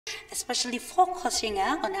especially focusing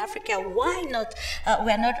on Africa. Why not?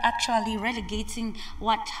 We're not actually relegating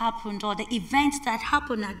what happened or the events that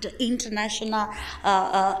happened at the international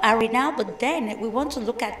arena, but then we want to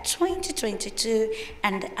look at 2022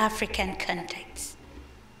 and the African context.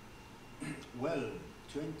 Well,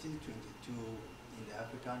 2022 in the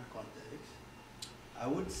African context, I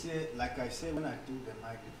would say, like I said when I took the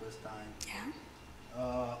mic the first time,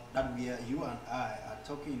 that you and I are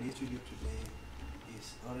talking in the studio today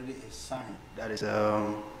is already a sign that is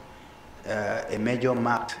a major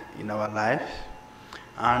mark in our life,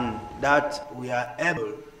 and that we are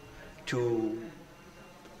able to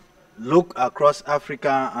look across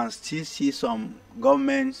Africa and still see some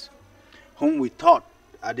governments whom we thought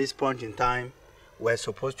at this point in time were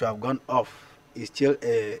supposed to have gone off is still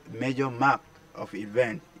a major mark of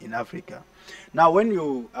event in Africa. Now,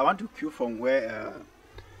 I want to cue from where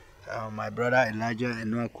my brother Elijah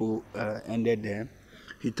Enuaku ended there.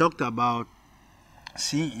 He talked about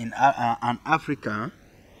seeing in an Africa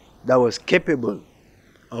that was capable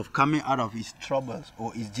of coming out of its troubles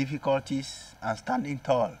or its difficulties and standing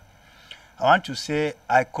tall. I want to say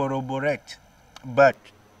I corroborate, but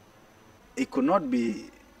it could not be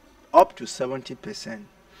up to 70%,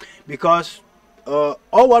 because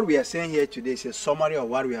all what we are saying here today is a summary of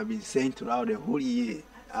what we have been saying throughout the whole year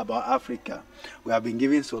about Africa. We have been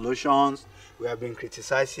giving solutions, we have been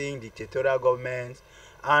criticizing dictatorial governments,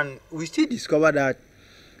 and we still discover that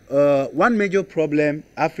one major problem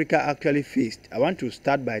Africa actually faced. I want to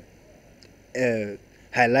start by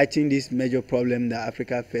highlighting this major problem that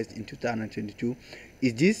Africa faced in 2022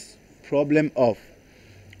 is this problem of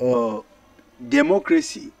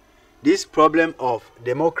democracy. This problem of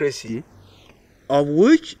democracy, of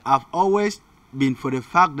which I've always been for the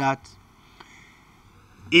fact that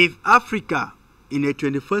if Africa in the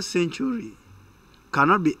 21st century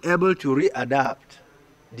cannot be able to readapt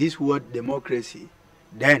this word democracy,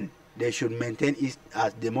 then they should maintain it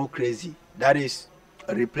as democracy. That is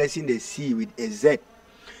replacing the C with a Z.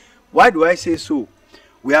 Why do I say so?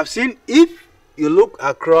 We have seen, if you look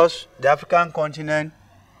across the African continent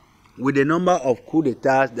with the number of coup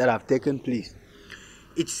d'etats that have taken place,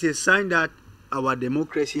 it's a sign that our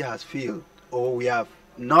democracy has failed, or we have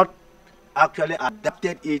not actually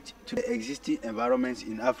adapted it to the existing environments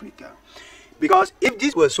in Africa. Because if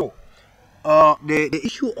this were so, the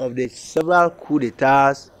issue of the several coup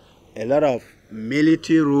d'etats, a lot of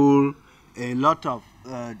military rule, a lot of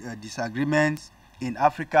disagreements in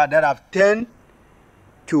Africa that have tended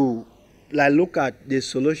to look at the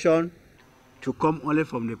solution to come only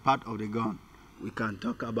from the part of the gun. We can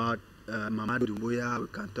talk about Mamadou Doumbouya, we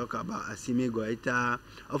can talk about Assimi Goïta.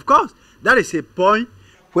 Of course, that is a point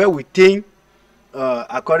where we think,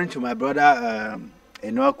 according to my brother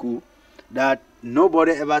Enoku, that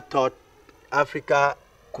nobody ever thought Africa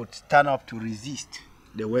could stand up to resist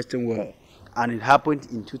the Western world. And it happened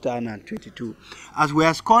in 2022. As we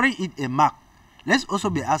are scoring it a mark, let's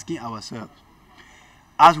also be asking ourselves,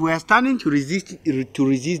 as we are standing to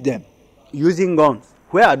resist them using guns,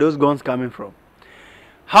 where are those guns coming from?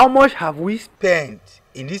 How much have we spent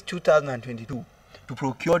in this 2022 to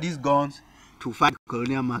procure these guns to fight the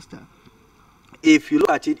colonial master? If you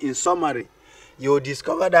look at it in summary, you will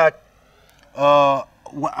discover that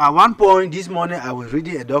at one point this morning I was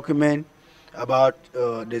reading a document about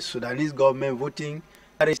the Sudanese government voting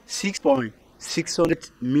that is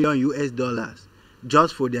 $6.600 million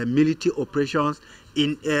just for their military operations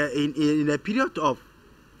in a period of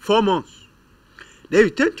 4 months. Then you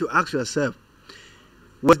tend to ask yourself,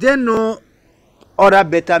 was there no other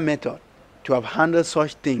better method to have handled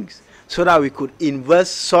such things so that we could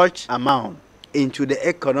invest such amount into the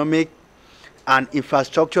economic and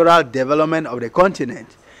infrastructural development of the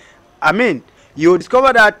continent? I mean, you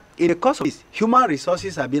discover that in the course of this, human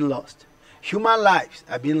resources have been lost, human lives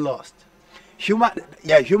have been lost,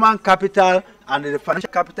 human capital and the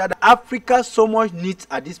financial capital that Africa so much needs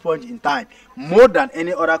at this point in time, more than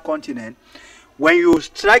any other continent. When you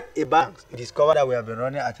strike a balance, you discover that we have been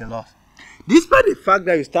running at a loss. Despite the fact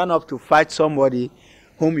that you stand up to fight somebody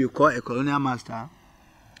whom you call a colonial master,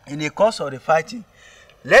 in the course of the fighting,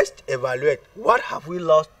 let's evaluate what have we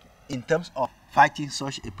lost in terms of fighting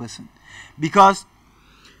such a person. Because,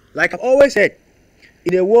 like I've always said,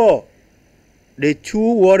 in a war, the two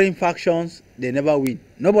warring factions, they never win.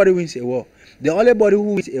 Nobody wins a war. The only body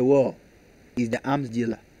who wins a war is the arms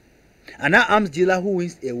dealer. And that arms dealer who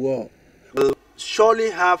wins a war will surely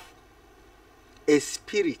have a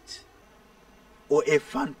spirit or a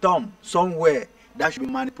phantom somewhere that should be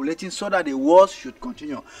manipulating so that the wars should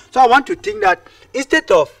continue. So I want to think that instead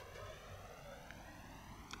of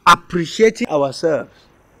appreciating ourselves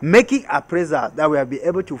making appraisals that we will be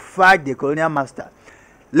able to fight the colonial master.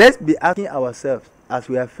 Let's be asking ourselves as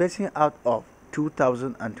we are facing out of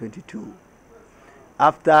 2022,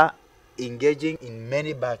 after engaging in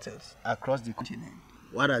many battles across the continent,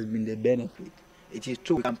 what has been the benefit? It is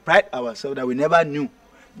true, we can pride ourselves that we never knew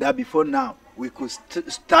that before now we could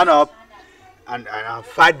stand up and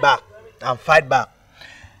fight back and fight back.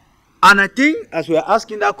 And I think as we are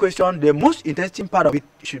asking that question, the most interesting part of it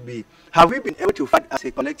should be, have we been able to fight as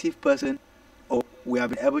a collective person, or we have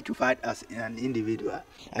been able to fight as an individual?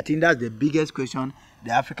 I think that's the biggest question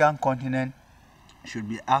the African continent should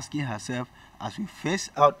be asking herself as we face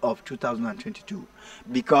out of 2022.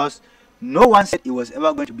 Because no one said it was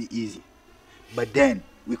ever going to be easy. But then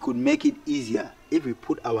we could make it easier if we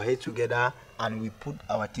put our heads together and we put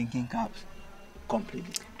our thinking caps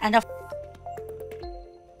completely. And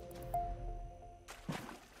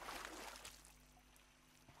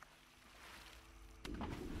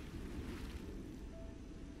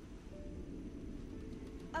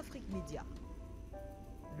Afrique Média.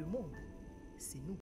 Le monde, c'est nous.